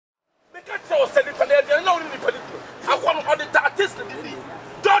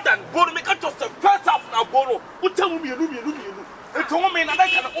home in and I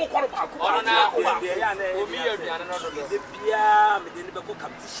can all call back.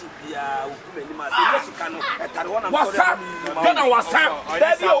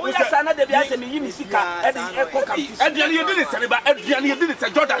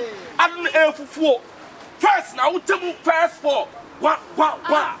 First now, first for what?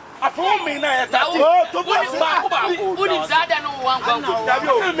 A phone me now.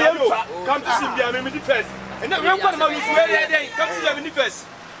 Come to see me first. And then we're going to know you swear come to me first.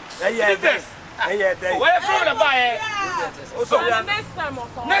 Where from the buy? So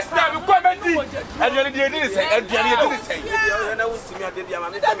next time we come and do. And you didn't say, and you didn't say.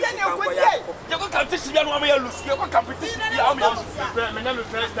 You go competition, you want me to lose. You go competition, you want me to lose.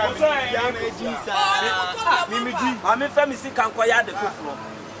 First time. I'm a family sick and quiet the fifth floor.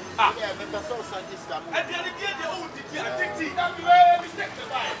 And the old mistake the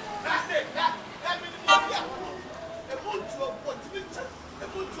buy.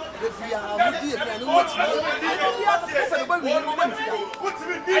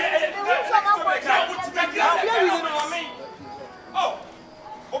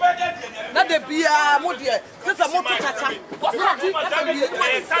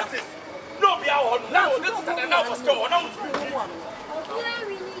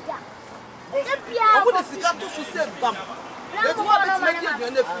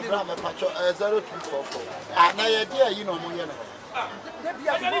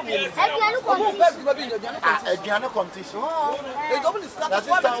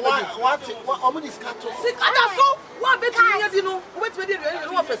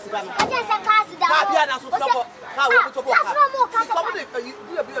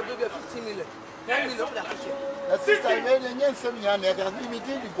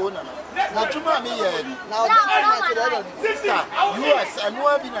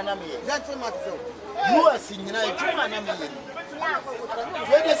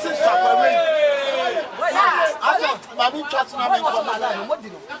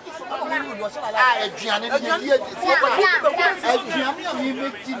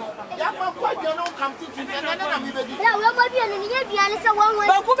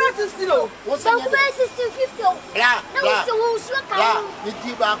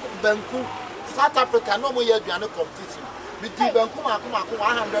 Banku, South Africa, no more competition. We did Banku,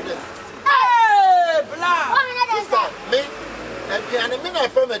 100. Hey, blah! Me, and I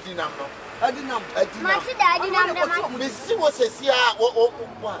from a dinamo. I see what says here.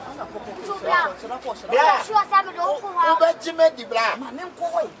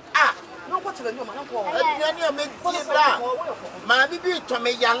 Mammy be to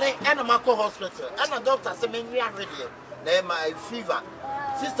me Yale and a Marco hospital, and a doctor said, "Me are ready." Then my fever.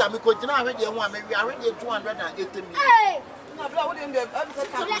 Sister, we could not ready one, maybe I ready 280 million.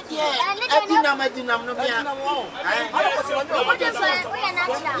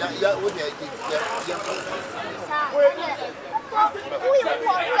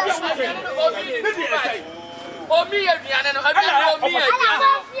 Oh, me,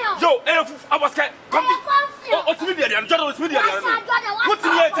 Yo, Aboske, come oh, to me, I'm Jordan, to me, what's the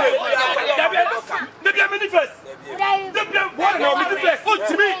maybe I'm in the first. Oh,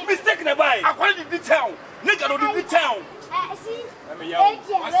 to me, mistaken by. I wanted the town. Nigga, don't the town. See, I'm I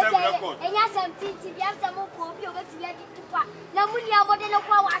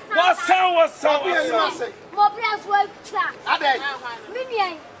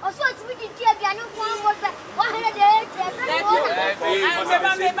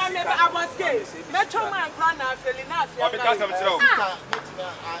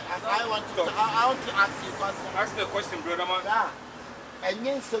want to ask you ask the question, brother man. And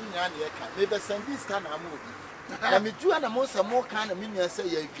yes, maybe send this kind of movie. And me too, and I'm also more kind of meaning. Say,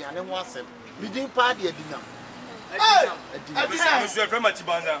 you can once we didn't party a dinner. I very much,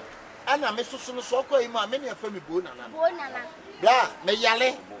 Banda. And I'm so so many of them born. Yeah, me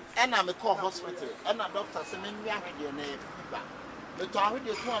yale, and I'm a call hospital, and a doctor said, "Me are your name." The town with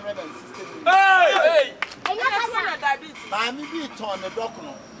the 260. Hey! I'm be torn the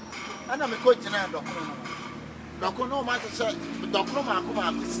document, and I'm a coach and a document. Document matter said, document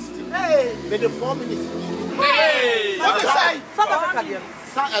Marco system. Hey, with the 4 minutes. Hey! What say? South Africa.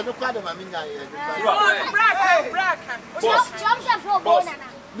 I don't quite a minute. Boss.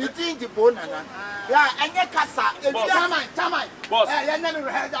 Meeting the bonana. Yeah, and your casa. Boss.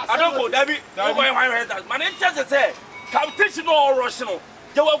 I don't go, David. My name says, say, competition or Russian.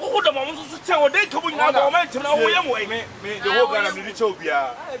 You will go to the moment to tell they come in our moment to know where me the whole kind of the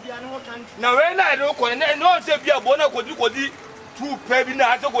Chobia. Now, when I don't go and no say be a bona could you could eat 2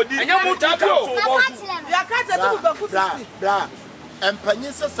 Ft.Abena to go. And you move to bra and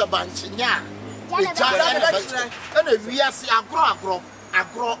Panisa Sabanchinya and a we are see agro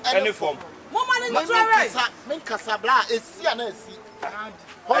any form. Men Casabla is CNC.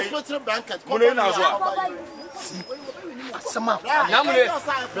 Hospital blanket. Some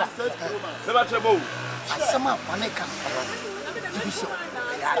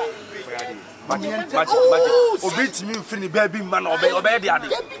Obey me, Finny, baby, man, obey the other.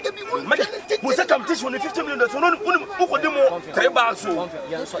 We said competition with 50 million. So, no, who could do more? 3 bags.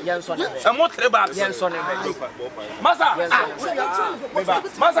 And what 3 bags? Massa,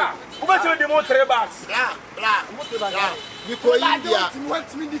 who wants to do more 3 bags? Because India,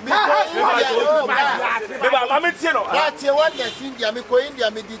 India,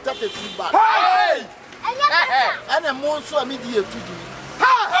 India, meditated feedback. And a monster immediate to do.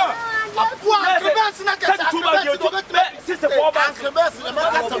 Sister, 4 bags, the best in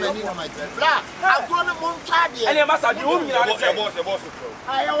America. I've grown a month. And you must have you.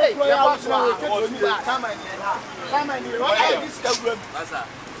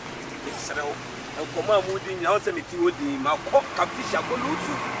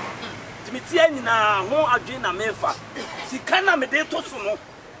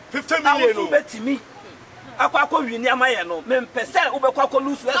 Akwa wini amaye no me mpese ubekwa ko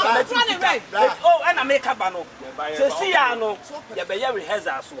lose we and I make abano se si ya no ye be ye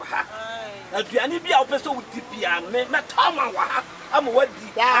rehearsal so ha aduane bia wo pese wo tipia me na tama wa ha am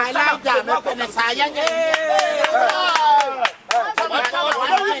wadi na ja me pene sa ya nye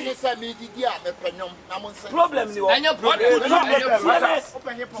problem ni wo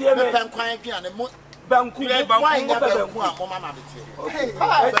problem Banku,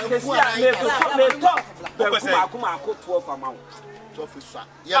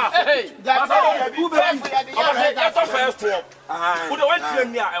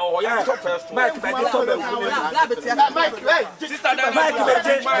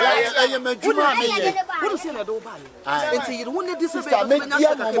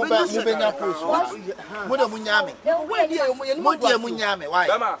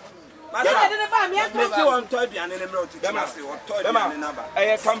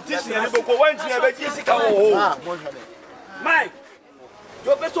 Mike,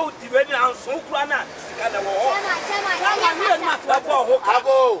 you're better to be ready and so crana.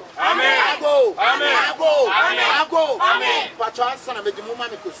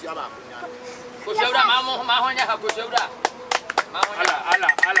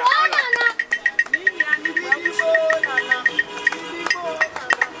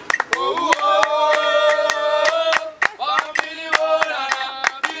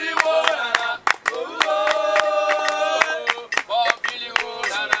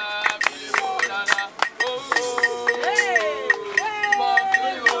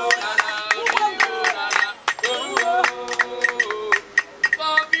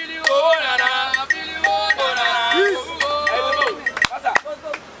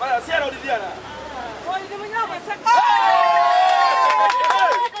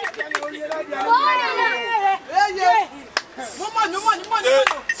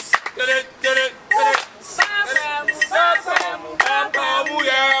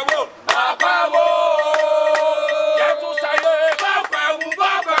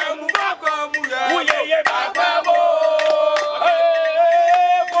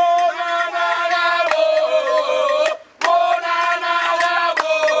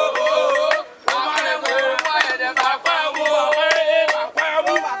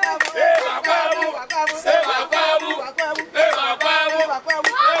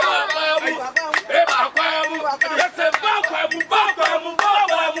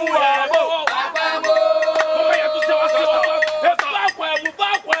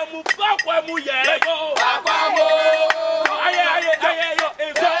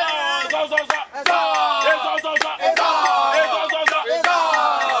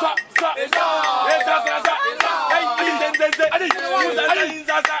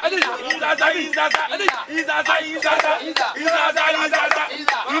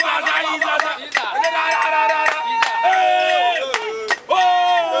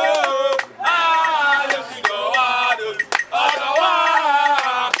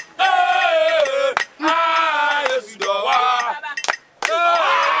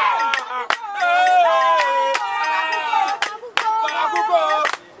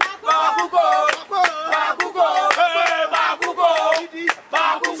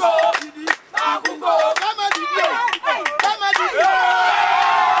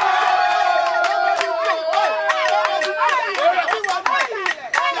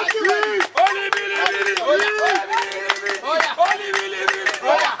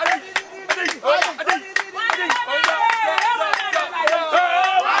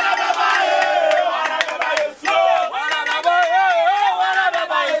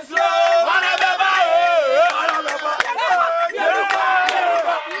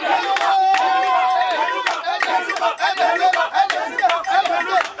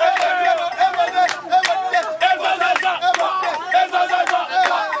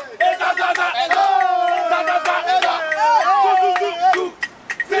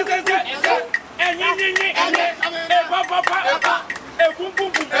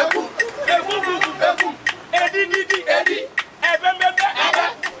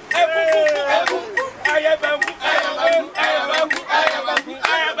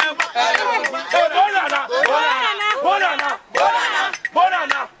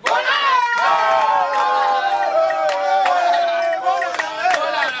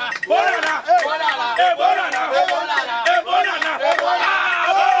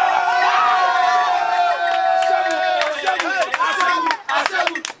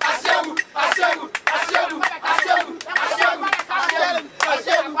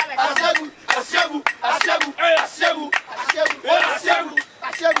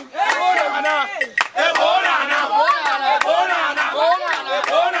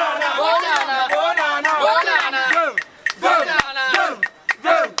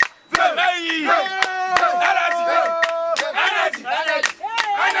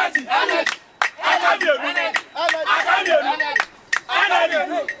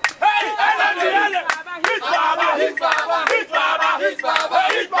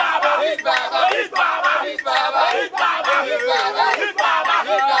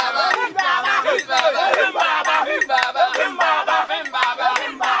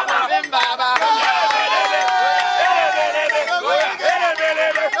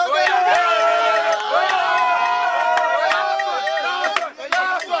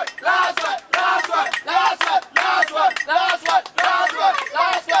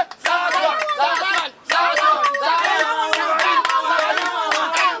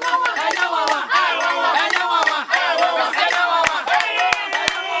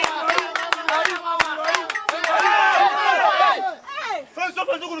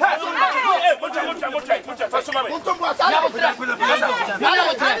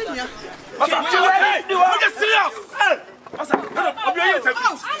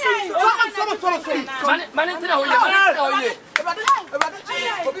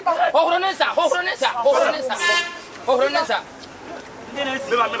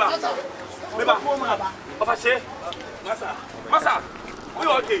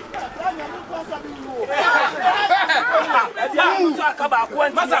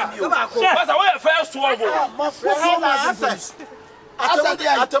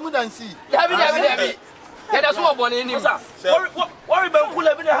 That's what one in him. Worry about who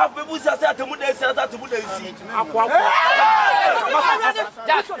live in a half people say Atamudansi.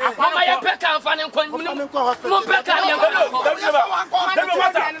 Mama, you pick up and and I'm going there. We didn't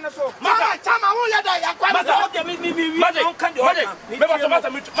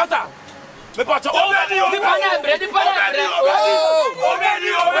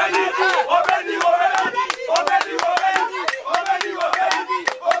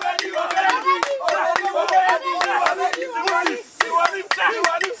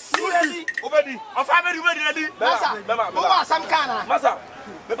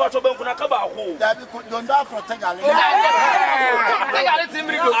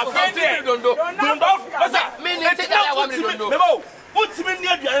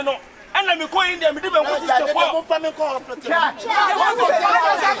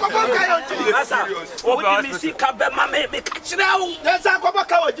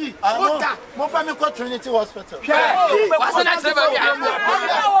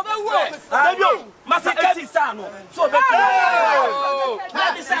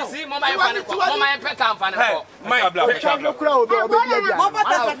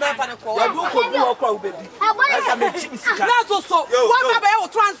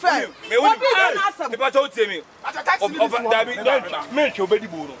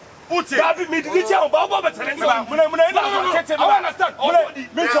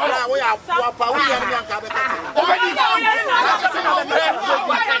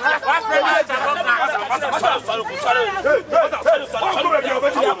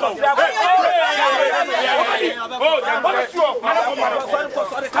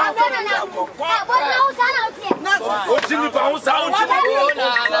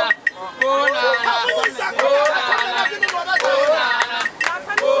want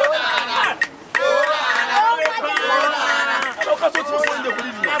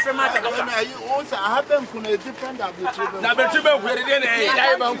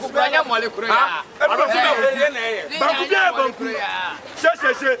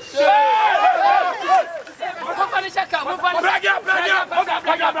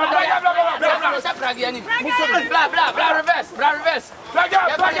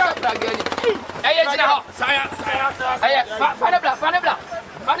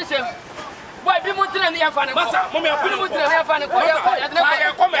why be moving in the Afghan hospital?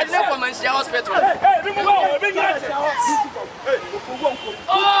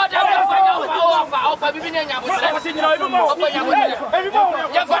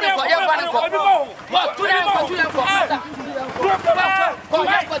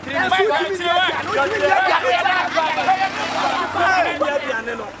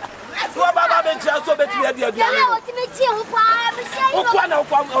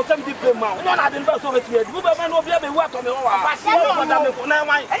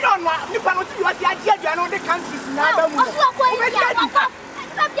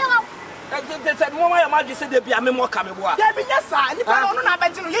 They said, "Mama, I might say they be a memo coming." Yes, sir. You don't know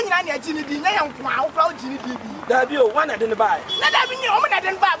about you. There be one I didn't buy. Let that be your own. I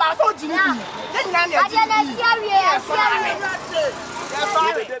didn't buy, but I saw Jimmy.